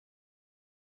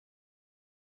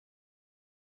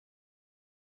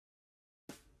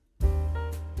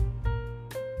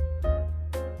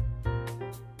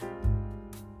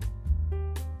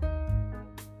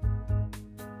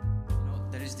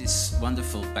is this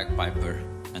wonderful bagpiper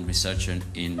and researcher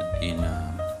in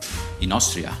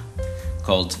Austria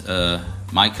called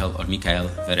Michael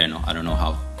Vereno. I don't know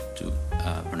how to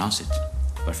pronounce it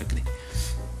perfectly.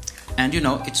 And you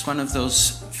know, it's one of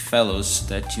those fellows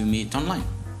that you meet online.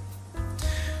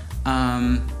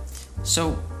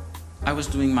 So I was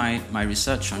doing my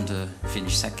research on the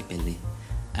Finnish säkkipeli,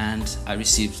 and I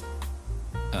received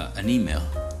an email,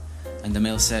 and the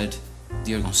mail said,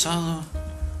 "Dear Gonzalo,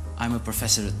 I'm a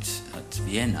professor at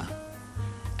Vienna,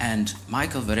 and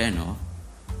Michael Vereno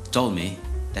told me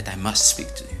that I must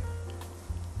speak to you."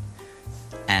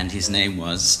 And his name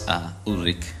was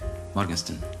Ulrich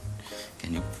Morgenstern.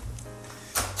 Can you?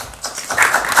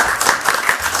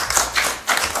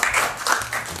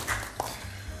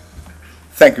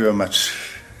 Thank you very much,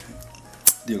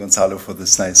 dear Gonzalo, for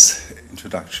this nice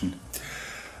introduction.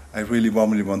 I really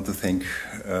warmly want to thank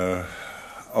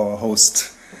our host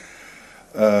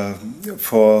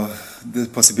for the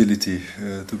possibility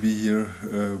to be here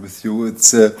with you.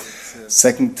 It's the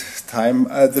second time,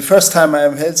 the first time I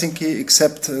am in Helsinki,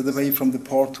 except the way from the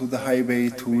port to the highway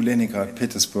to Leningrad,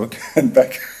 Petersburg, and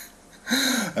back.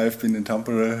 I've been in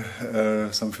Tampere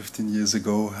some 15 years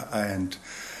ago, and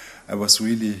I was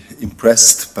really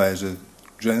impressed by the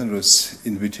generous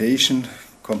invitation,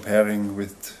 comparing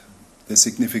with the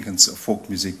significance of folk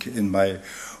music in my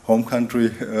home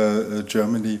country,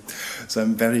 Germany. So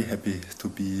I'm very happy to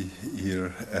be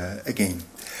here again.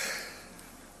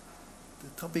 The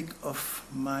topic of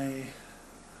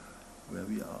where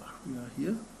we are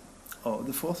here. Oh,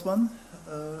 the fourth one.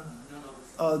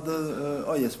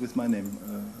 Oh yes, with my name,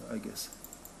 I guess.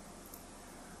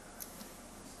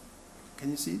 Can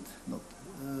you see it? No.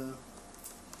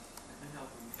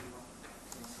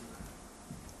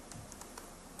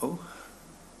 Oh,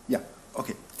 yeah.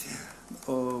 Okay.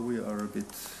 Oh, we are a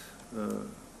bit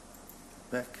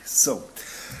back. So,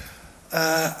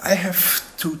 I have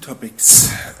two topics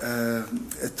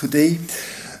today.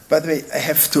 By the way, I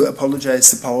have to apologize.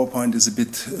 The PowerPoint is a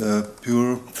bit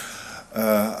pure.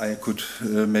 I could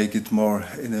make it more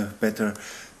in a better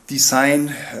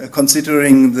design,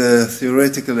 considering the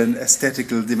theoretical and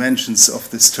aesthetical dimensions of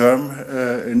this term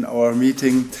in our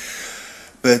meeting.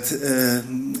 But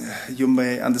you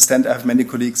may understand I have many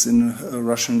colleagues in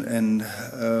Russian and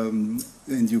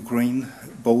in Ukraine.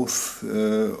 Both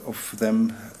of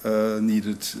them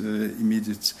needed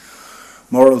immediate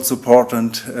moral support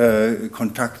and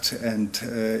contact, and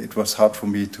it was hard for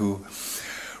me to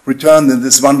return in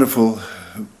this wonderful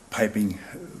piping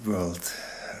world.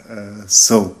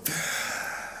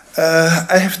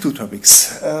 I have two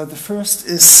topics. The first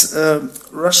is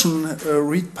Russian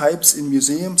reed pipes in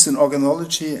museums, in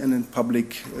organology, and in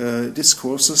public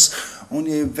discourses.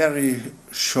 Only a very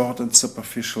short and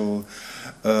superficial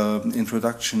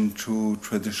introduction to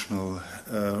traditional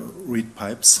reed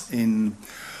pipes in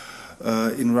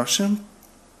Russian.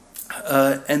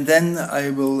 And then I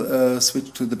will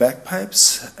switch to the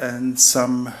bagpipes and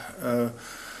some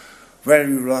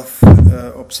very rough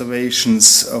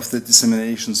observations of the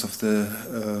disseminations of the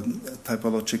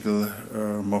typological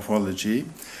morphology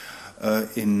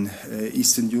in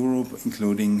Eastern Europe,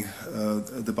 including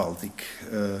the Baltic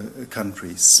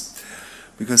countries,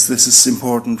 because this is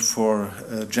important for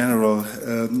general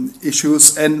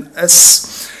issues. And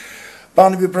as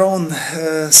Barnaby Brown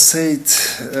said,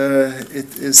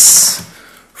 it is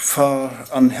far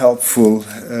unhelpful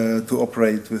to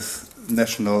operate with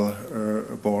national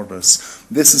borders.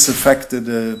 This has affected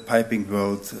the piping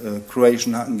world.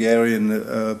 Croatian-Hungarian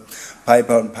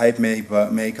piper and pipe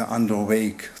maker Andro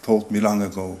Vake told me long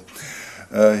ago.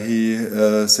 He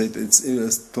said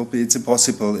it's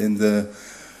impossible in the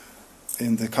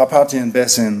Carpathian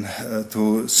Basin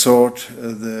to sort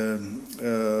the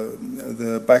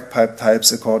bagpipe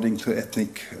types according to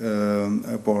ethnic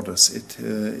borders.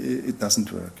 It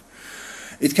doesn't work.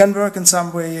 It can work in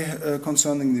some way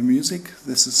concerning the music.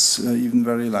 This is even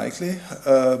very likely,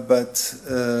 but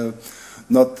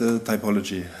not the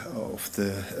typology of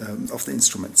the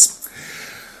instruments.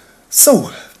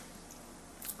 So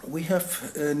we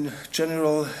have in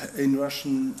general in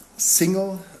Russian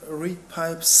single reed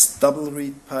pipes, double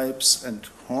reed pipes, and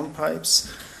horn pipes.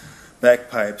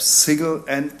 Bagpipes single,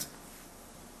 and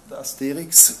the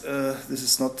Asterix, this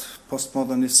is not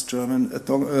postmodernist German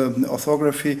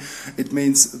orthography. It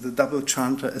means the double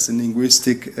chanter as a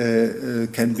linguistic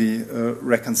can be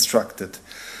reconstructed.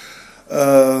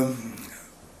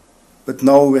 but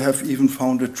now we have even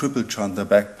found a triple chanter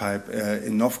bagpipe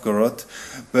in Novgorod.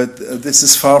 But this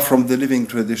is far from the living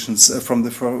traditions from the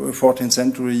 14th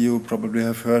century you probably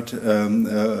have heard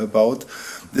about.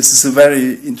 This is a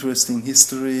very interesting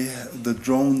history, the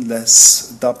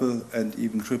droneless double and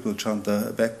even triple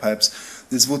chanter bagpipes.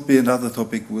 This would be another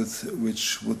topic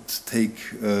which would take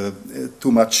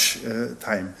too much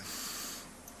time.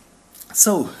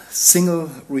 So, single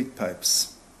reed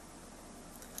pipes.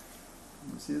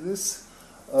 You see this?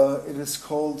 It is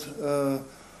called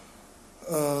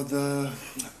the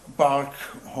bark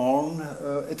horn.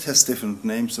 It has different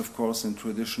names, of course, in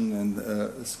tradition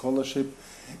and scholarship.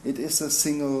 It is a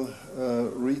single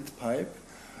reed pipe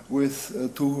with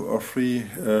 2 or 3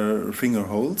 finger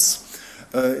holes.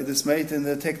 It is made in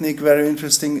a technique very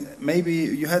interesting. Maybe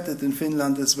you had it in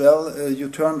Finland as well. You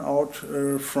turn out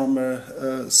from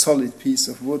a solid piece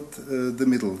of wood the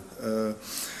middle.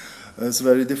 It's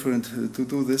very different to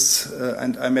do this,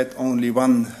 and I met only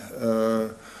one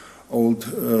old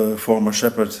former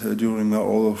shepherd during my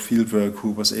old fieldwork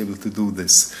who was able to do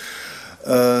this.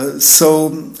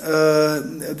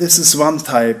 This is one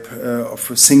type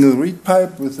of a single reed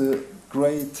pipe with a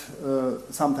great,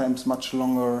 sometimes much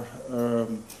longer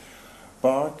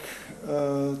bark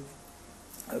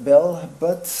bell,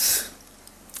 but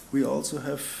we also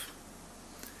have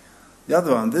the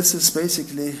other one. This is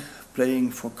basically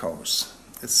playing for cows.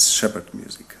 It's shepherd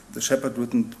music. The shepherd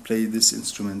wouldn't play this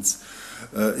instrument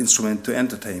to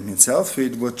entertain himself. He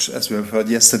would, as we have heard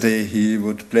yesterday, he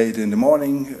would play it in the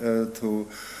morning to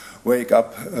wake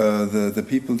up the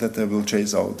people that they will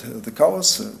chase out the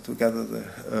cows to gather the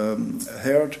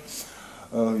herd.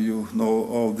 You know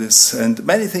all this, and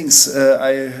many things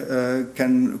I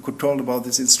could tell about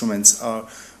these instruments are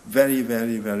very,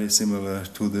 very, very similar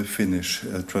to the Finnish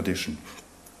tradition.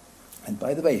 And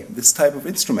by the way, this type of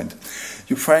instrument,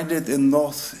 you find it in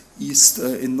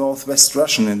northwest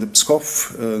Russian, in the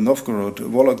Pskov, Novgorod,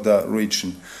 Vologda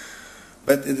region.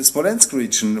 But in the Smolensk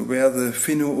region, where the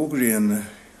Finno-Ugrian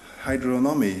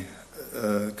hydronymy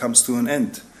comes to an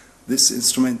end, this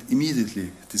instrument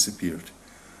immediately disappeared.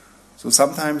 So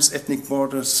sometimes ethnic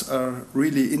borders are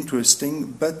really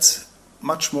interesting, but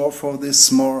much more for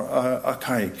these more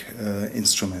archaic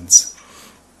instruments.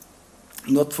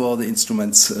 Not for the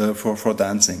instruments for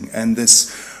dancing, and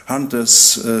this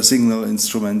hunters' signal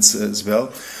instruments as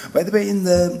well. By the way, in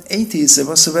the 80s there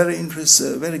was a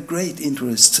very great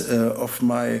interest of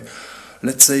my,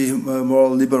 let's say, more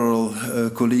liberal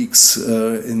colleagues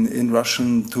in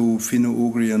Russian to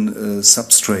Finno-Ugrian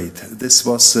substrate. This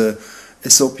was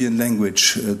Aesopian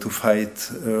language to fight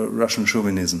Russian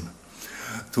chauvinism,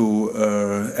 to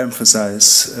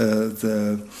emphasize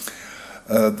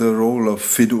the role of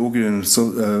Finno-Ugrian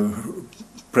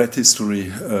prehistory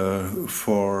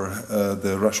for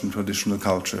the Russian traditional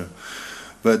culture.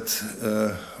 But,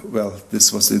 well,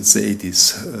 this was in the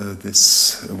 80s.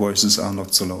 These voices are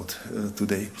not so loud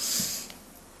today.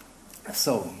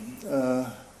 So,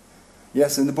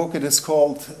 yes, in the book it is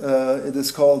called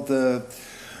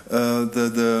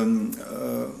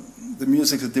the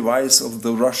musical device of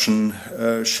the Russian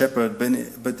shepherd,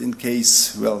 but in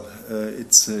case, well,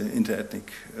 it's an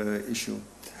interethnic issue.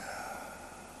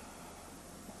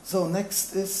 So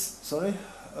next is,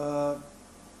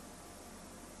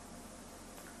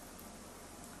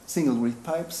 single reed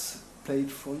pipes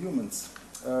played for humans.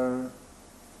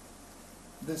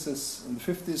 This is in the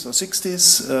 50s or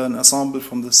 60s, an ensemble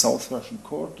from the South Russian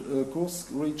Kursk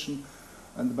region,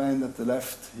 and the man at the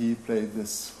left, he played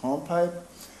this hornpipe.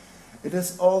 It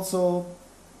is also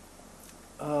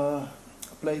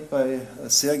played by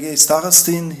Sergei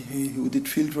Starostin, who did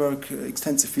fieldwork,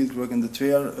 extensive fieldwork in the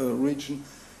Tver region.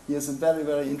 He has a very,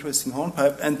 very interesting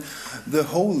hornpipe, and the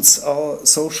holes are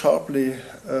so sharply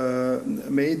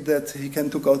made that he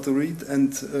can take out the reed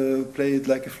and play it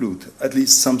like a flute. At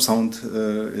least some sound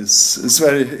is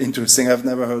very interesting. I've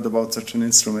never heard about such an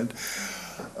instrument.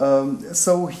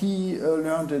 So he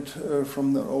learned it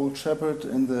from the old shepherd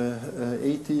in the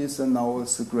 80s, and now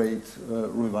it's a great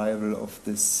revival of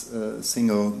this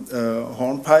single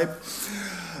hornpipe.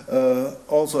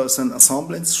 Also as an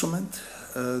ensemble instrument.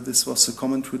 This was a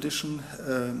common tradition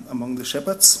among the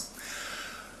shepherds.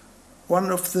 One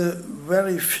of the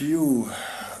very few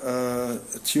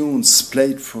tunes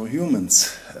played for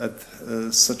humans at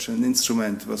such an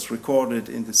instrument was recorded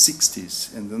in the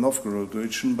 60s in the Novgorod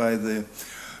region by the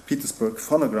Petersburg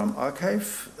Phonogram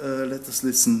Archive. Let us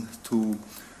listen to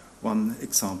one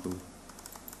example.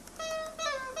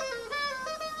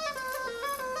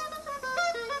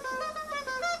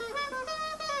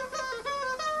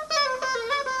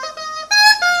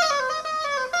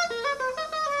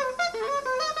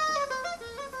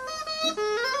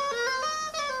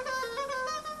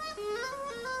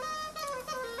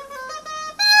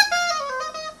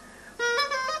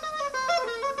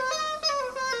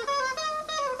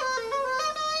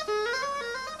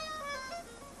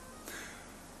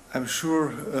 I'm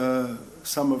sure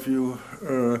some of you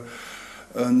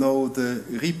know the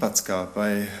Ripatska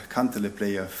by kantele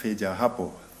player Fedja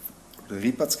Hapo. The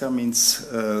Ripatska means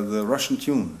the Russian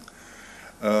tune.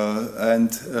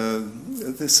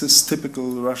 This is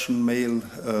typical Russian male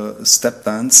step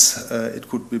dance. It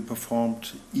could be performed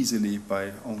easily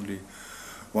by only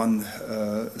one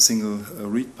single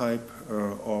reed pipe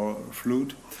or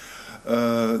flute.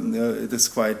 It is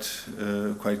quite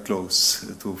close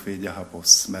to Fedja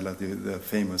Hapo's melody, the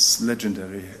famous,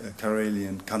 legendary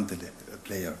Karelian kantele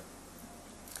player.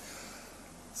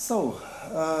 So,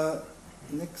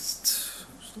 next.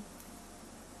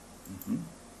 I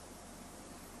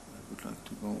would like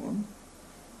to go on.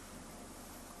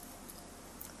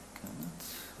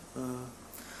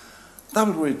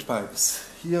 Double reed pipes.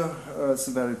 Here is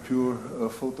a very pure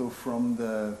photo from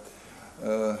the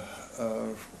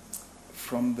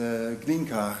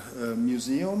Glinka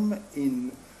Museum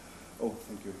in. Oh,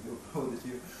 thank you. You hold it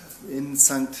here.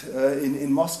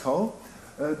 In Moscow.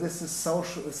 This is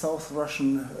South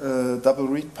Russian double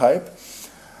reed pipe.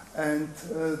 And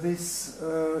these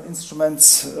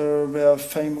instruments were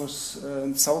famous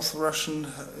in South Russian,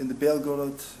 in the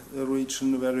Belgorod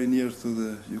region, very near to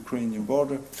the Ukrainian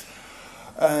border,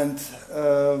 and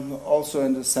also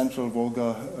in the central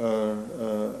Volga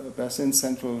basin,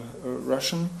 central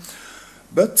Russian.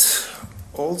 But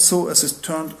also, as it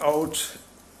turned out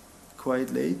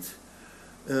quite late,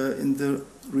 in the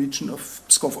region of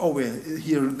Pskov. Oh,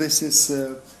 here, this is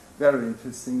very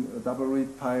interesting, a double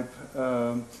reed pipe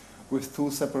with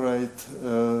two separate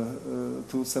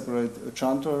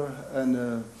chanter and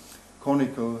a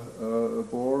conical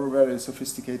bore, very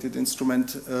sophisticated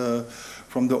instrument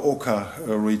from the Oka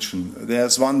region.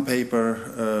 There's one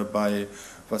paper by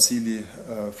Vasily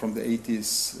from the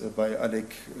 80s by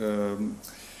Alek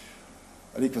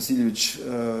Vasilievich.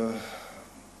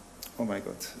 Oh my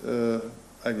God!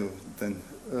 I will then.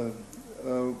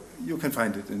 You can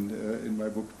find it in my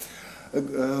book.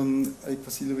 Alek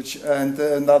Vasilievich, and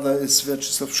another is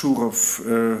Vyacheslav Shurov,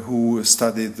 who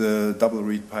studied the double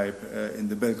reed pipe in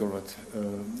the Belgorod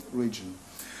region.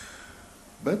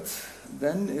 But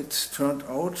then it turned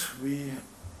out we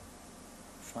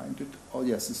find it. Oh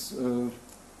yes,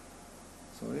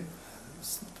 sorry,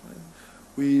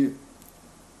 we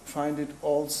find it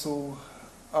also.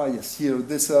 Ah yes, here.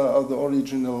 These are the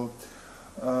original.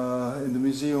 In the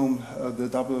museum, the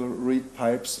double reed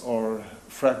pipes or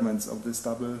fragments of these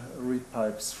double reed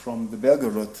pipes from the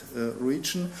Belgorod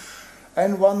region.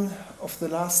 And one of the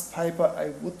last piper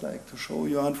I would like to show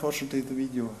you. Unfortunately, the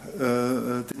video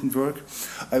didn't work.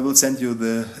 I will send you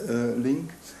the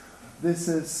link. This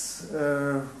is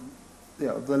the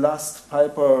last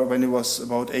piper. When he was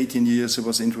about 18 years, he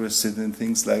was interested in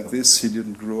things like this. He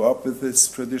didn't grow up with these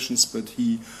traditions, but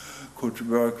he could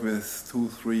work with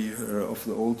 2-3 of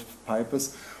the old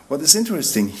pipers. What is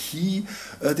interesting, he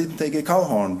didn't take a cow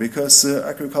horn because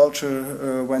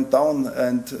agriculture went down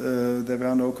and there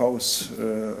were no cows,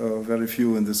 very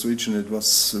few in this region. It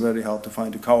was very hard to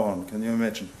find a cow horn, can you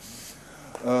imagine?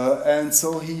 And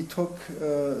so he took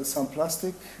some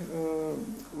plastic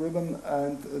ribbon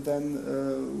and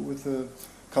then with a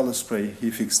color spray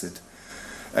he fixed it.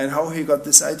 And how he got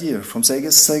this idea? From Sergei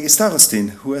Starostin,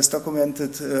 who has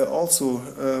documented also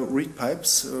reed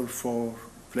pipes for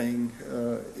playing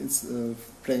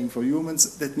for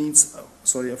humans. That means,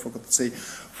 sorry, I forgot to say,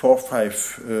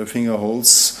 4-5 finger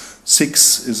holes.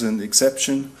 6 is an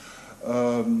exception,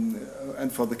 and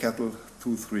for the cattle,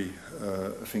 2-3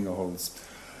 finger holes.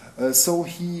 So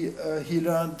he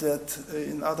learned that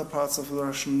in other parts of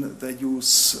Russian they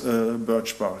use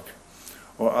birch bark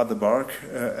or other bark,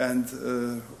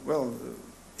 well,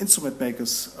 instrument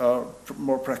makers are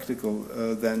more practical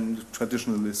than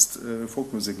traditionalist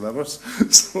folk music lovers.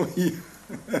 So he,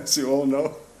 as you all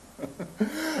know,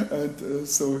 and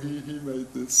so he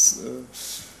made this.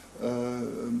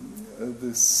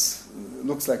 This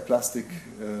looks like plastic.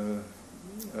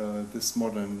 This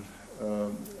modern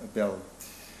bell.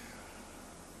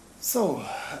 So.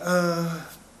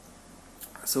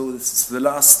 So this is the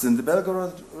last in the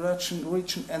Belgorod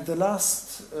region, and the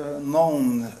last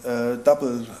known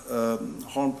double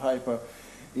hornpiper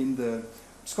in the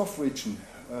Pskov region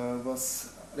was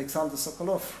Alexander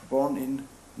Sokolov, born in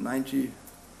the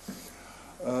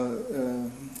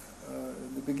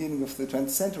beginning of the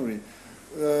 20th century.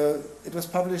 It was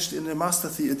published in a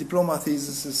diploma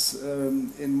thesis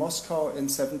in Moscow in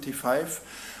 '75.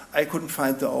 I couldn't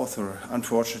find the author,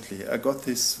 unfortunately. I got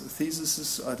his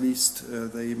theses, at least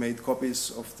they made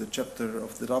copies of the chapter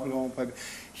of the double hornpipe.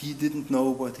 He didn't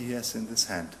know what he has in his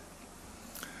hand.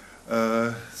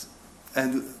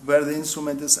 And where the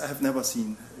instrument is, I have never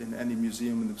seen in any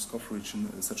museum in the Pskov region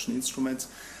such an instrument.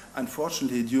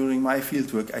 Unfortunately, during my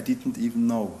fieldwork, I didn't even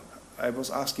know. I was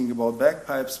asking about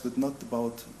bagpipes, but not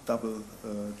about double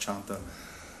chanter,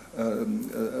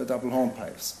 double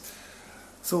hornpipes.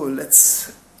 So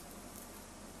let's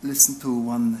listen to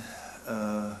one.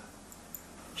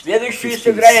 Следующую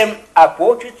сыграем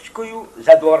апочечкую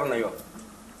задорную.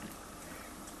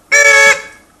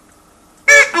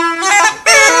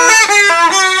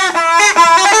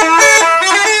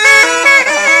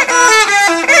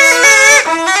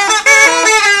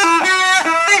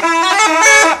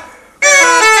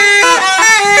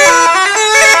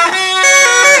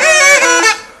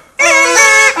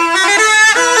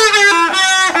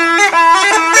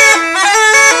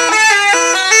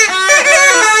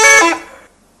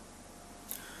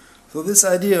 So this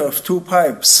idea of two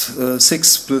pipes,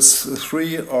 6 plus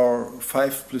 3 or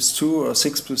 5 plus 2 or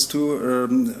 6 plus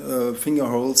 2 finger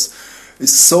holes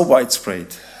is so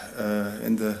widespread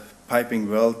in the piping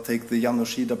world. Take the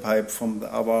János-Eder pipe from the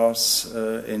Avars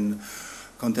in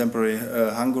contemporary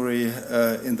Hungary,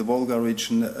 in the Volga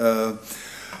region.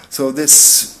 So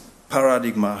this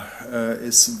paradigm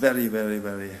is very, very,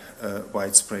 very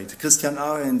widespread. Christian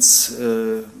Arends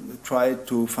tried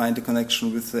to find a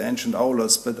connection with the ancient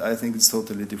aulas, but I think it's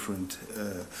totally different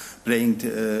playing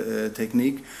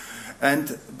technique.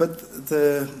 But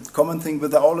the common thing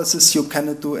with the aulas is you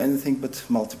cannot do anything but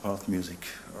multipart music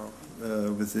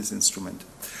with this instrument.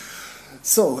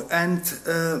 So, and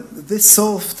this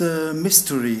solved the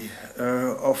mystery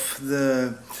of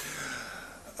the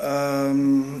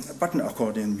button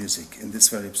accordion music in this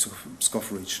very Pskov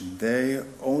region. They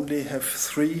only have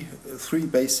three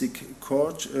basic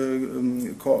chords,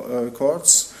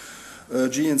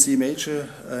 G and C major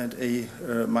and A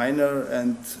minor,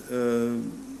 and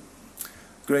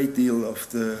great deal of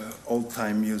the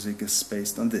old-time music is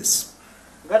based on this.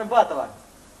 Горбатова.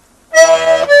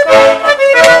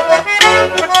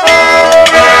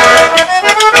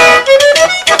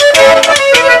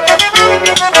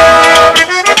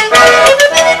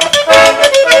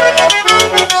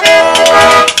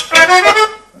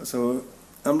 So,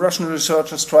 Russian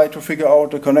researchers try to figure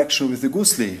out a connection with the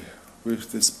gusli,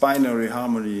 with this binary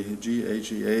harmony, G, A,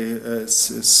 G, A,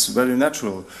 is very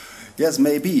natural. Yes,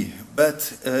 maybe,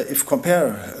 but if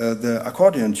compare the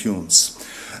accordion tunes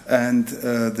and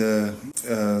the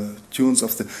tunes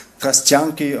of the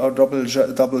Trastyanki or double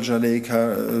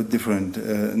jalejka, different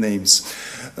names,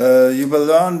 you will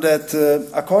learn that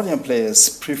accordion players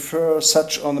prefer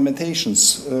such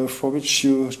ornamentations for which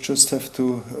you just have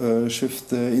to shift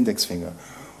the index finger.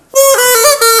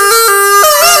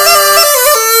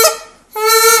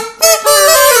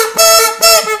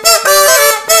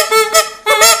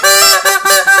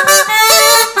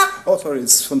 Oh, sorry,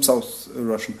 it's from South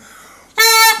Russian.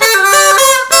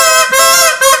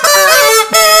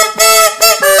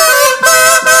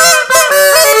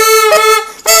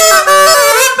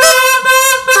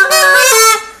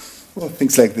 Well,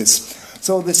 things like this.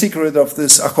 So the secret of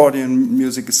this accordion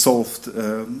music is solved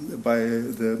by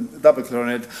the double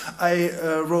clarinet. I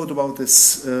wrote about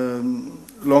this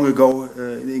long ago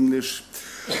in English.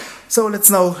 So let's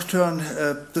now turn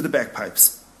to the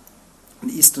bagpipes. In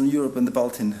Eastern Europe and the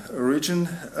Balkan region,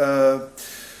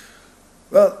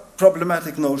 well,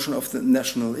 problematic notion of the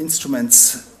national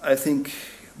instruments. I think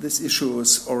this issue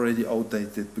is already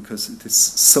outdated because it is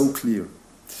so clear.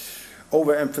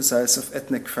 Overemphasis of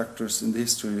ethnic factors in the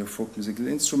history of folk musical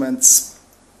instruments,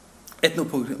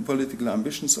 ethno-political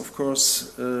ambitions, of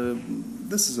course.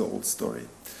 This is an old story.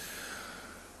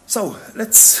 So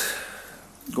let's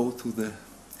go to the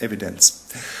evidence.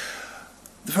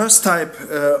 The first type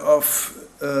of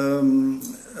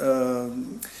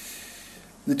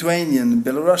Lithuanian,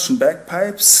 Belarusian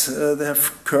bagpipes, they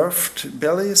have curved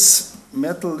bellies,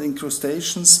 metal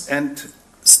incrustations, and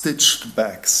stitched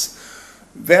backs.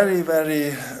 Very,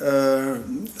 very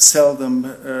seldom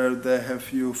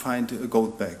you find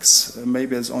goat backs.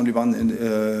 Maybe there's only one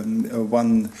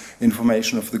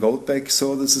information of the goat back.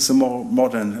 So this is a more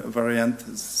modern variant,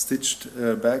 stitched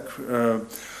back.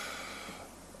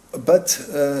 But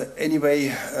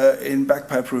anyway, in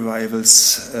bagpipe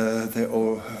revivals, they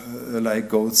all like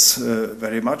goats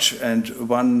very much. And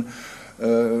one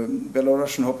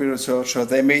Belarusian hobby researcher,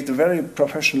 they made a very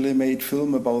professionally made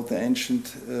film about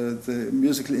the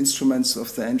musical instruments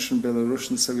of the ancient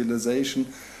Belarusian civilization.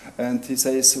 And he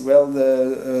says, well,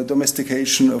 the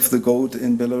domestication of the goat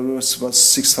in Belarus was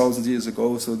 6,000 years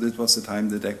ago, so that was the time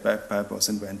the bagpipe was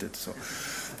invented. So.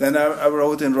 Then I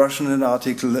wrote in Russian an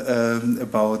article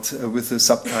about, with the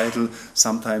subtitle,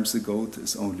 "Sometimes the goat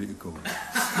is only a goat."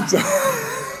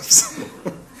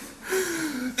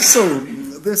 So,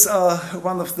 these are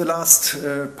one of the last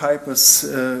pipers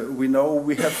we know.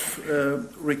 We have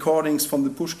recordings from the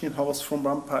Pushkin house from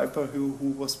one piper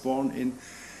who was born in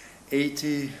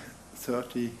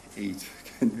 1838.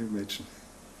 Can you imagine?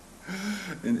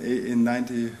 In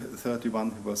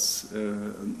 1931 he was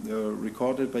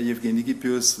recorded by Yevgeny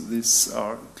Gipius. These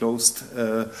are closed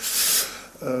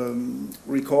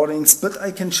recordings, but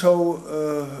I can show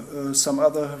some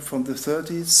other from the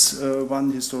 30s,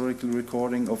 one historical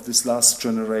recording of this last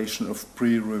generation of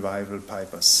pre-revival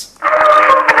pipers.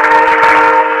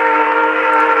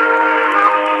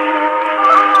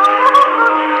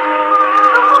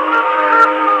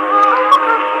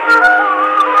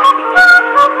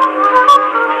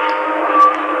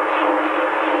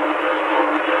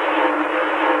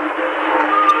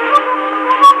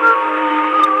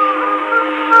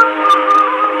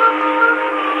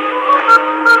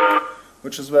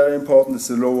 Which is very important, is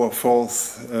the lower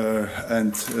fourth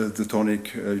and the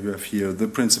tonic you have here, the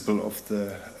principle of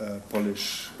the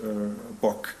Polish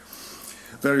Bach.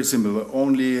 Very similar,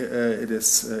 only it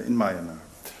is in minor.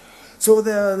 So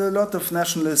there are a lot of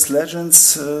nationalist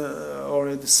legends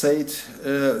already said.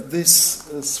 This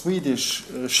Swedish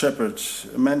shepherd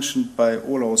mentioned by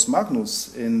Olaus Magnus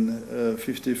in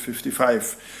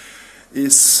 1555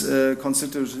 is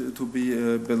considered to be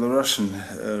a Belarusian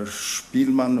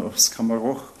Spielmann of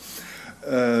Skamaroch.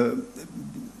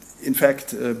 In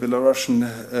fact, Belarusian,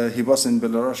 he was in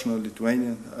Belarusian or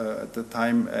Lithuanian at the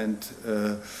time and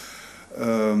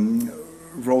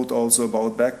wrote also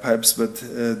about bagpipes, but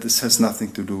this has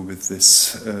nothing to do with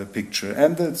this picture.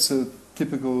 And it's a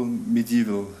typical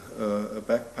medieval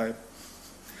bagpipe.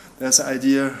 There's an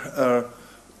idea,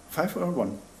 5 or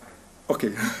 1?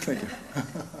 Okay, thank you.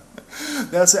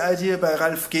 There's an idea by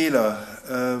Ralph Gehler,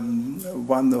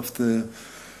 one of the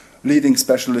leading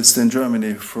specialists in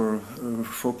Germany for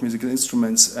folk musical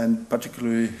instruments and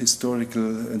particularly historical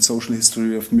and social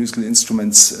history of musical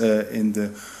instruments in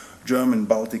the German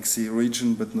Baltic Sea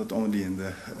region, but not only in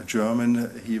the German.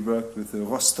 He worked with the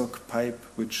Rostock pipe,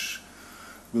 which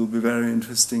will be very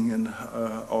interesting in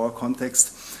our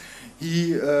context.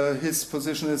 His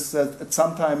position is that at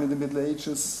some time in the Middle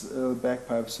Ages,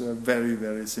 bagpipes were very,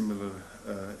 very similar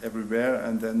everywhere,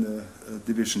 and then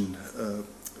division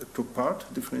took part,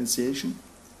 differentiation.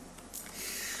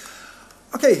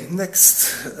 Okay,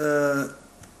 next,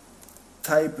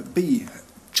 type B,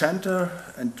 chanter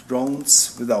and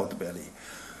drones without belly.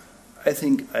 I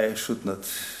think I should not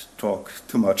talk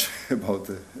too much about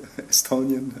the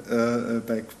Estonian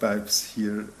bagpipes.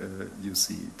 Here you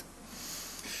see it.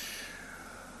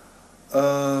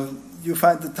 You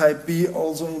find the type B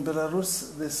also in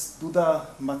Belarus, this Duda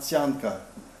Matsianka.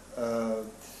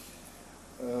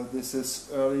 This is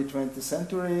early 20th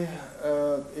century.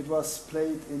 It was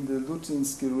played in the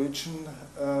Lutinski region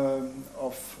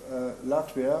of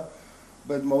Latvia,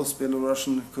 but most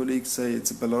Belarusian colleagues say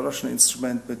it's a Belarusian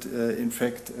instrument, but in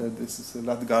fact this is a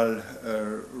Latgal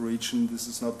region. This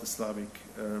is not the Slavic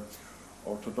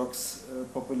Orthodox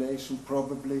population,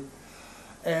 probably.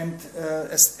 And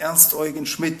as Ernst Eugen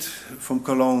Schmidt from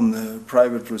Cologne, a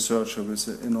private researcher with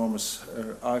an enormous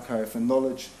archive and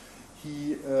knowledge,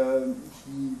 he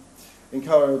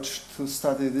encouraged to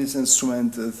study this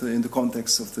instrument in the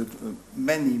context of the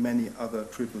many, many other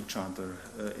triple chanter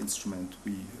instruments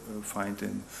we find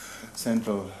in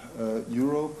Central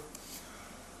Europe.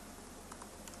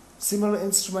 Similar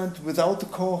instrument without the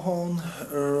core-horn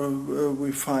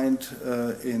we find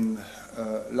in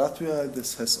Latvia.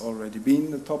 This has already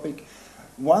been the topic.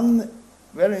 One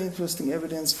very interesting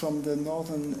evidence from the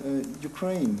northern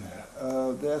Ukraine.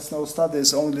 There's no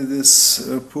studies, only this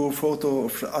poor photo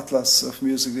of the Atlas of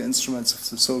Musical Instruments of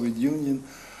the Soviet Union.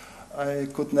 I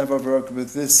could never work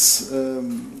with this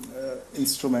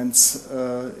instruments.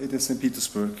 It is in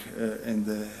Petersburg in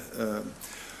the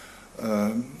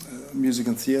Music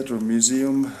and Theatre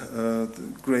Museum, the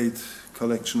great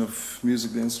collection of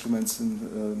musical instruments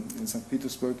in St.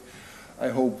 Petersburg. I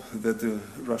hope that the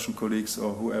Russian colleagues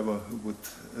or whoever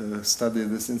would study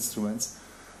these instruments.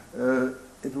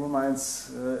 It reminds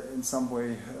in some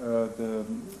way the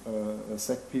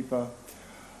sack pipa.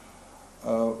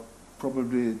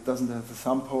 Probably it doesn't have a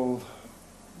thumb hole.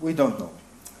 We don't know.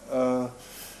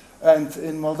 And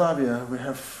in Moldavia we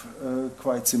have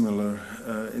quite similar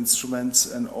instruments,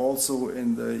 and also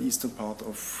in the eastern part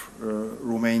of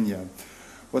Romania.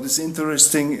 What is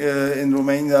interesting, in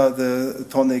Romania the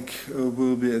tonic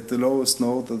will be at the lowest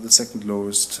note or the second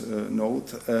lowest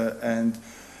note, and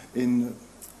in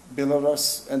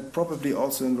Belarus and probably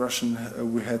also in Russian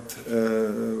we had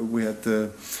the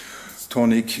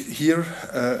tonic here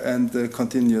and the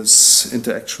continuous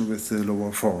interaction with the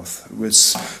lower fourth,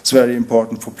 which is very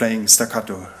important for playing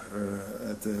staccato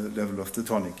at the level of the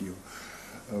tonic. You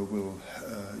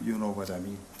you know what I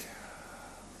mean.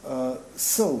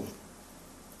 So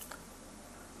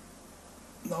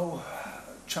now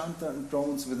chanter and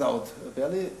drones without a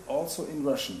belly, also in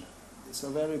Russian. These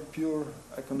are very pure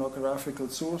iconographical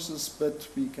sources, but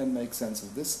we can make sense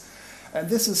of this. And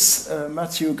this is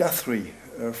Matthew Guthrie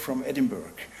from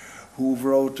Edinburgh, who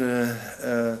wrote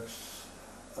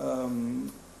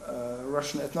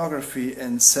Russian ethnography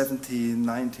in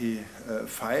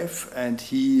 1795, and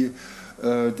he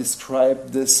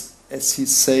described this, as he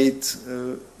said,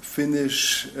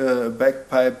 Finnish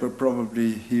bagpipe, but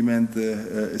probably he meant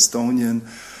the Estonian.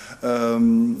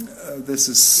 This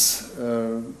is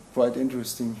quite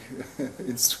interesting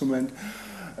instrument,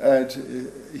 and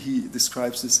he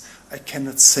describes this. I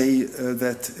cannot say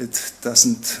that it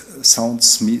doesn't sound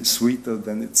sweeter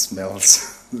than it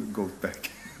smells. Goes back.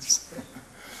 So,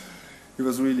 he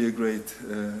was really a great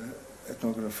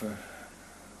ethnographer,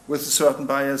 with a certain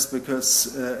bias,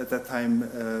 because at that time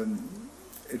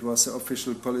it was the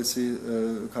official policy,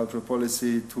 cultural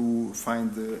policy, to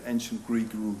find the ancient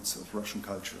Greek roots of Russian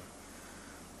culture.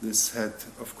 This had,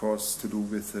 of course, to do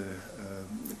with the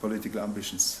political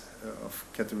ambitions of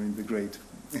Catherine the Great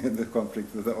in the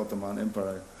conflict with the Ottoman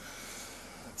Empire.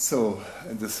 So,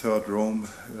 in the Third Rome,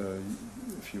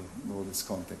 if you know this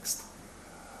context.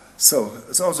 So,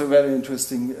 it's also a very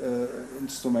interesting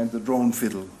instrument, the drone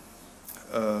fiddle,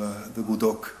 the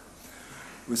gudok,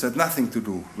 which had nothing to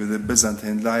do with the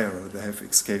Byzantine lyre they have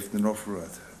escaped in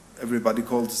Novgorod. Everybody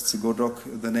calls it the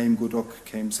godok. The name godok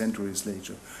came centuries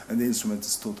later, and the instrument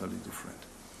is totally different.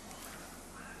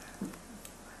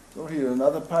 So here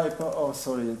another pipe. Oh,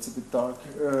 sorry, it's a bit dark.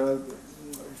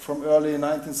 From early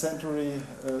 19th century,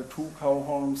 2 cow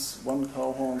horns, 1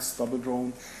 cow horns, double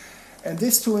drone. And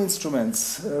these 2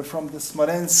 instruments from the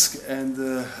Smolensk and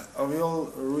the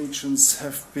Oriol regions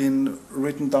have been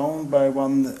written down by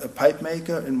one pipe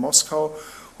maker in Moscow,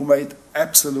 who made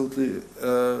absolutely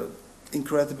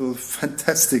incredible,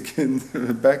 fantastic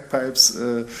bagpipes.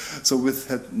 So with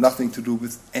had nothing to do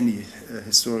with any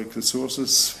historical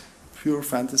sources, pure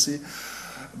fantasy.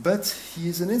 But he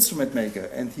is an instrument maker,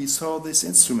 and he saw these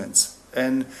instruments.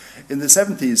 And in the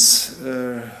 70s,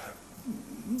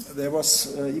 there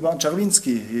was Ivan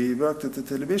Czerwiński. He worked at the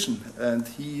television, and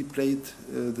he played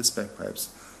these bagpipes.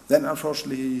 Then,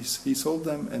 unfortunately, he sold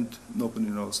them, and nobody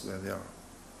knows where they are.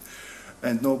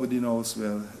 And nobody knows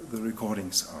where the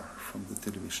recordings are from the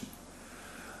television.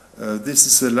 This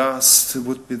is the last,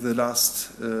 would be the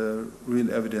last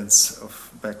real evidence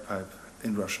of bagpipe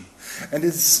in Russian. And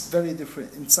it's very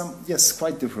different, in some, yes,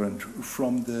 quite different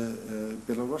from the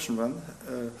Belarusian one.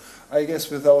 I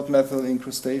guess without metal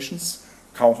incrustations.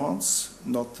 Cow horns,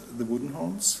 not the wooden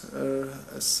horns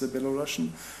as the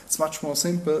Belarusian. It's much more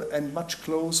simple and much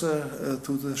closer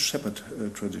to the shepherd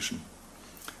tradition,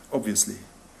 obviously.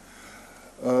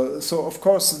 So, of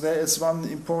course, there is one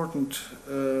important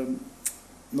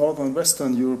northern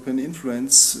Western European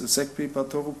influence, Segpipa,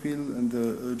 Torupil, and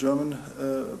the German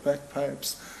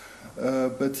bagpipes.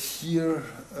 But here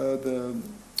the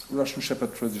Russian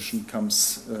shepherd tradition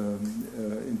comes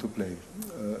into play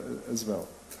as well.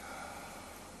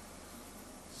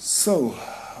 So,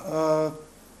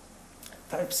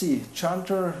 type C,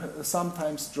 chanter,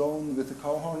 sometimes drone with a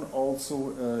cow horn,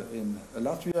 also in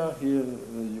Latvia. Here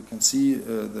you can see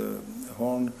the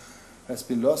horn has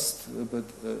been lost, but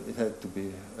it had to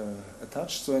be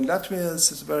attached. So in Latvia,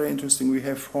 this is very interesting. We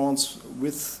have horns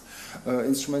with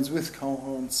instruments with cow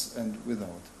horns and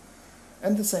without.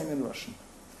 And the same in Russian.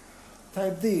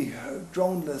 Type D,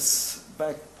 droneless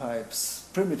bagpipes,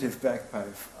 primitive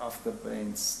bagpipe after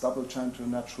veins, double chanter,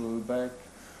 natural bag.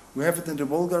 We have it in the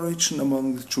Volga region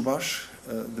among the Chubash,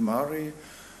 the Mari,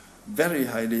 very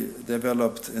highly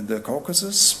developed in the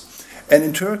Caucasus, and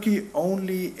in Turkey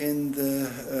only in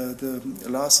the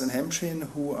Laz and Hemshin,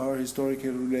 who are historically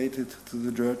related to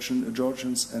the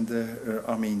Georgians and the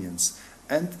Armenians,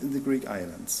 and in the Greek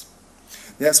islands.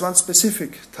 There's one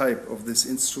specific type of these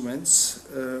instruments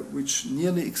which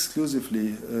nearly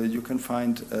exclusively you can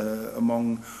find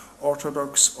among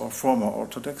Orthodox or former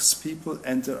Orthodox people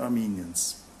and the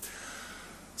Armenians.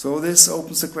 So this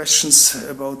opens the questions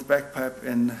about the bagpipe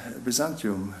in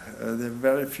Byzantium. There are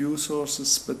very few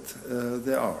sources, but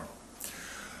there are.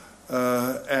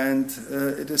 And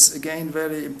it is again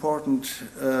very important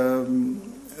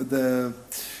the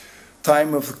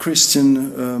time of the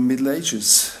Christian Middle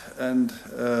Ages, and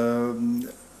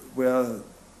where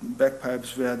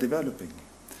bagpipes were developing.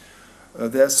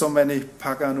 There are so many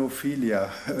paganophilia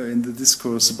in the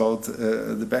discourse about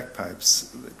the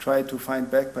bagpipes. They tried to find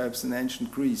bagpipes in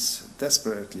ancient Greece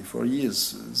desperately for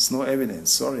years. There's no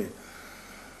evidence, sorry.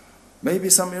 Maybe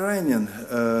some Iranian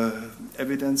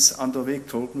evidence Androvek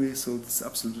told me, so it's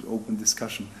absolute open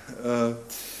discussion.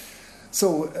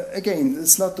 So again,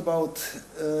 it's not about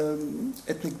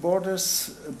ethnic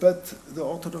borders, but the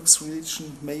Orthodox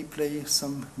religion may play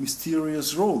some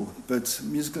mysterious role. But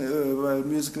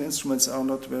musical instruments are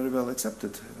not very well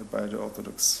accepted by the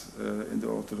Orthodox in the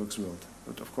Orthodox world.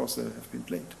 But of course, they have been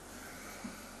played.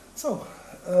 So,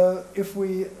 if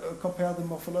we compare the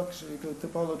morphological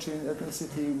topology and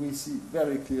ethnicity, we see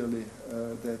very clearly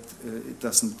that it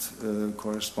doesn't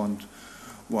correspond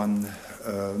one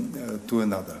to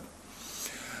another.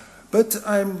 But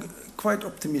I'm quite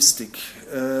optimistic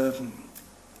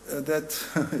that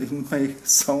it may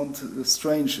sound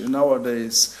strange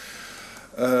nowadays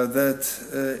that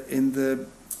in the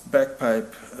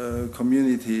bagpipe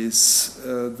communities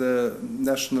the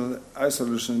national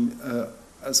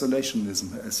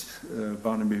isolationism, as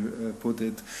Barnaby put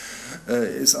it,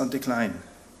 is on decline.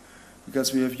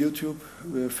 Because we have YouTube,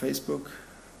 we have Facebook,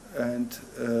 and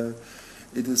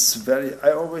it is very,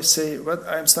 I always say, but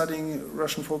I'm studying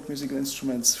Russian folk musical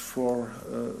instruments for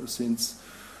since,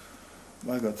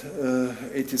 my God,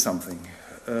 80-something.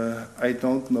 I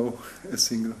don't know a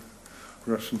single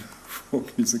Russian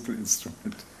folk musical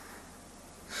instrument.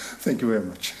 Thank you very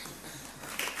much.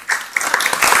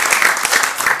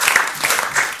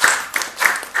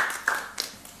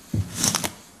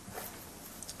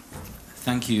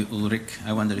 Thank you, Ulrich.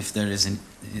 I wonder if there is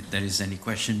any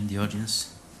question in the audience,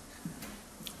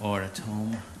 or at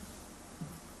home,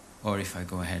 or if I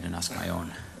go ahead and ask my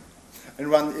own.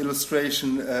 And one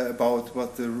illustration about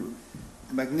what the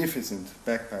magnificent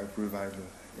bagpipe revival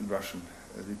in Russian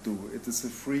they do. It is a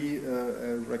free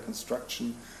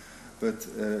reconstruction, but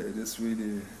it is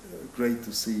really great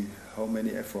to see how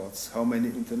many efforts, how many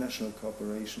international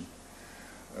cooperation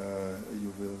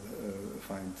you will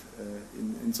find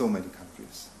in so many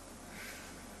countries.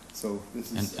 So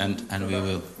this is and we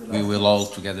will all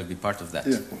together be part of that.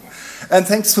 Yeah. And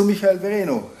thanks to Michael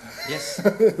Vereno, yes,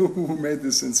 who made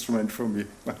this instrument for me.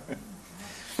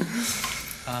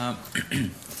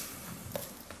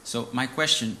 So my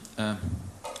question,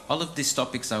 all of these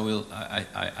topics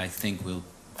I think will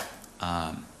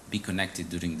be connected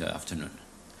during the afternoon.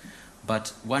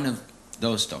 But one of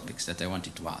those topics that I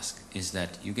wanted to ask is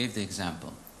that you gave the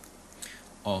example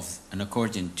of an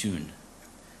accordion tune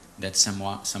that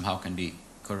somehow can be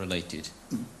correlated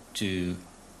to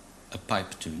a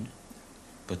pipe tune,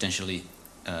 potentially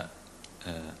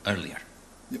earlier.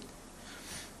 Yep.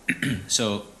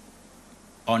 So,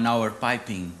 on our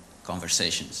piping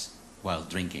conversations while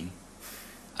drinking,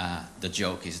 the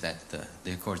joke is that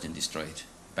the accordion destroyed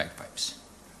bagpipes.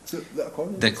 So the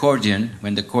accordion,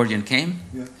 when the accordion came,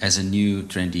 yeah, as a new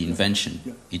trendy invention,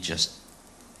 yeah, it just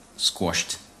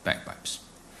squashed bagpipes.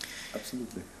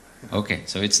 Absolutely. Okay,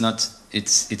 so it's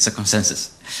a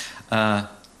consensus,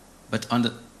 but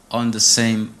at the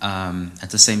same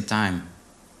time,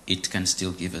 it can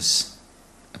still give us,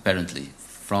 apparently,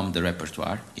 from the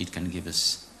repertoire, it can give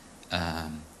us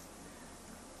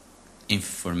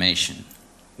information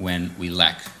when we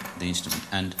lack the instrument,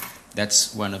 and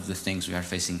that's one of the things we are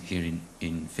facing here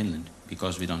in Finland,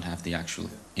 because we don't have the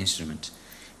actual instrument.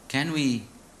 Can we,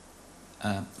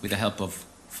 with the help of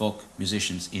folk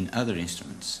musicians in other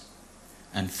instruments,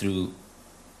 and through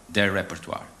their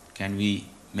repertoire, can we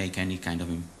make any kind of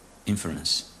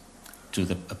inference to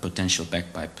a potential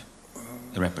bagpipe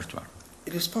repertoire?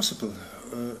 It is possible.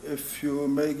 If you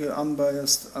make an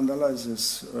unbiased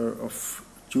analysis of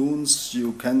tunes,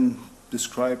 you can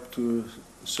describe to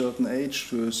a certain age,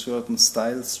 to a certain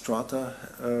style, strata.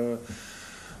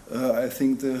 I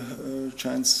think the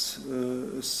chance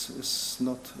is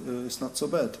not so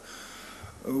bad.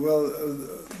 Well,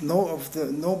 no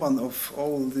one of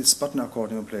all these button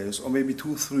accordion players, or maybe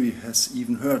 2, 3, has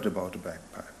even heard about a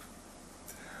bagpipe.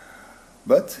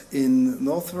 But in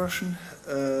North Russian,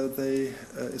 there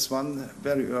is one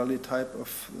very early type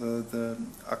of the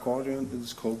accordion. It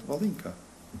is called valinka,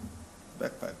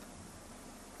 bagpipe.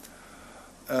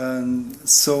 And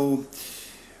so,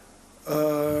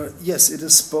 yes, it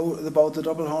is both about the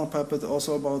double hornpipe, but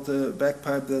also about the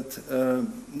bagpipe that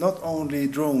not only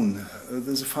drone.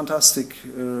 There's a fantastic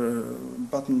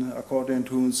button accordion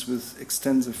tunes with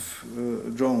extensive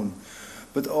drone,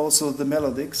 but also the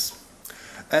melodics.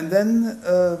 And then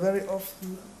very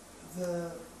often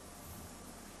the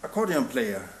accordion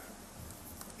player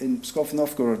in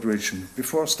Pskov-Novgorod region,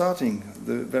 before starting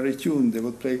the very tune, they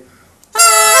would play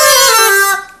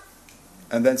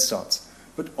and then starts.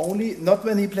 But only, not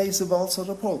when he plays the waltz or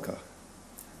the polka,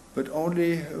 but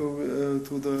only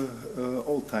to the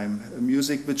old-time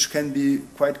music, which can be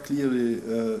quite clearly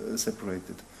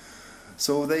separated.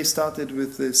 So they started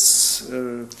with this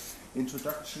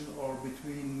introduction, or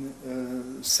between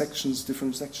sections,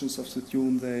 different sections of the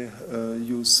tune, they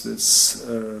use this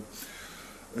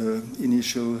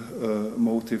initial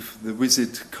motive, the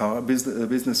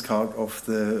business card of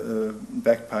the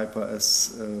bagpiper,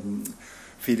 as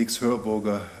Felix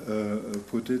Hörburger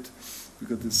put it,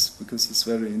 because it's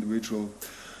very individual.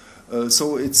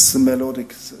 So it's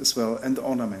melodic as well, and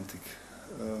ornamentic.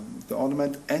 The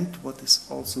ornament, and what is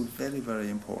also very, very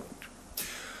important,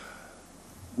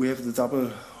 we have the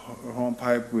double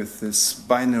hornpipe with this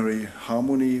binary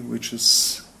harmony, which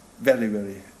is very,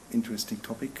 very interesting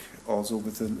topic, also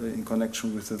with in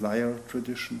connection with the lyre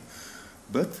tradition.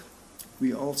 But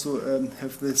we also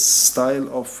have this style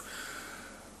of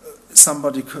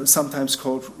sometimes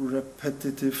called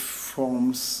repetitive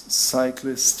forms,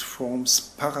 cyclist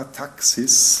forms,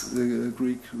 parataxis, the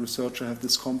Greek researcher have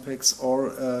this complex,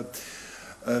 or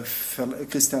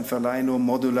Christian Verleino,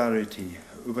 modularity,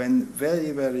 when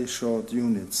very, very short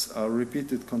units are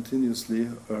repeated continuously,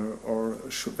 or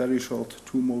very short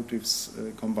two motives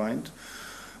combined.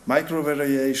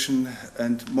 Micro-variation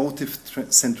and motive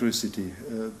centricity,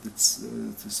 this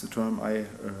is the term I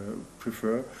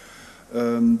prefer.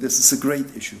 This is a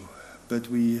great issue, but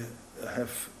we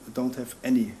don't have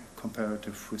any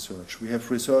comparative research. We have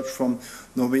research from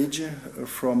Norwegia,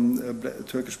 from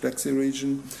Turkish Black Sea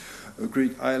region,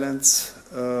 Greek islands,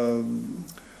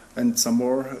 and some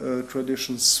more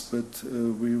traditions, but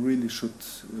we really should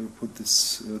put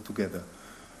this together,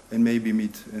 and maybe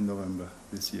meet in November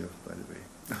this year, by the way,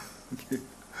 okay.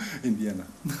 In Vienna.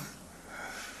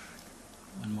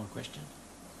 One more question?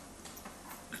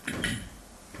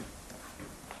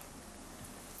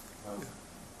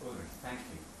 Ulrich, thank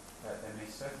you. There may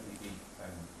certainly be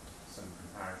some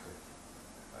comparative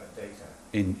data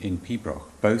in Pibroch,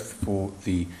 both for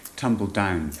the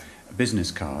tumble-down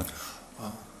business card,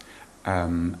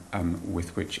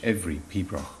 with which every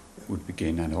Pibroch would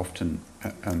begin, and often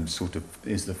sort of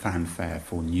is the fanfare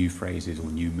for new phrases or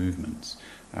new movements.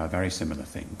 A very similar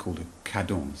thing called a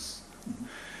cadence,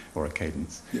 or a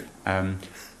cadence. Yeah.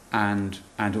 And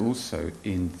also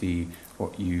in the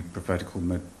what you prefer to call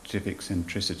motivic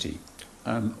centricity,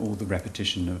 or the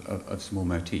repetition of small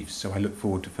motifs. So I look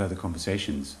forward to further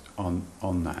conversations on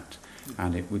that,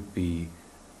 and it would be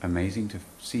amazing to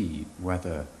see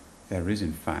whether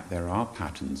there are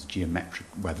patterns, geometric,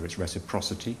 whether it's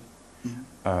reciprocity,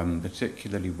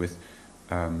 particularly with,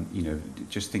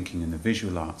 just thinking in the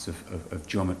visual arts of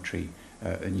geometry,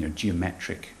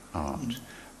 geometric art,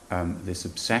 this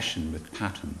obsession with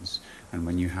patterns, and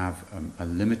when you have a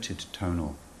limited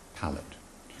tonal palette,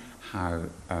 how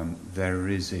there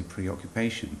is a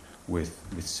preoccupation with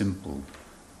simple,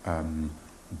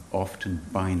 often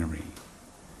binary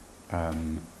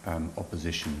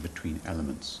opposition between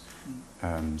elements.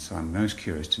 So I'm most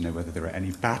curious to know whether there are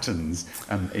any patterns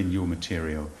in your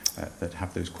material that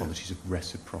have those qualities of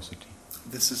reciprocity.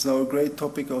 This is now a great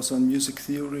topic also on music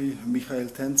theory, Michael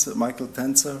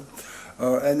Tenzer,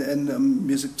 and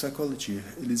music psychology,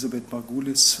 Elisabeth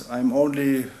Margulis. I'm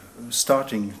only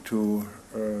starting to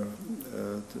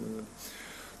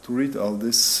read all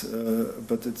this,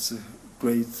 but it's a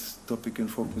great topic in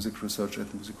folk music research and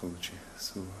musicology.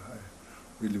 So I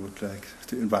really would like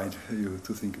to invite you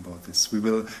to think about this.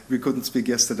 We couldn't speak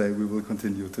yesterday, we will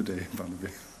continue today, Barnaby.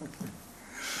 Okay.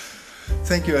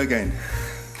 Thank you again.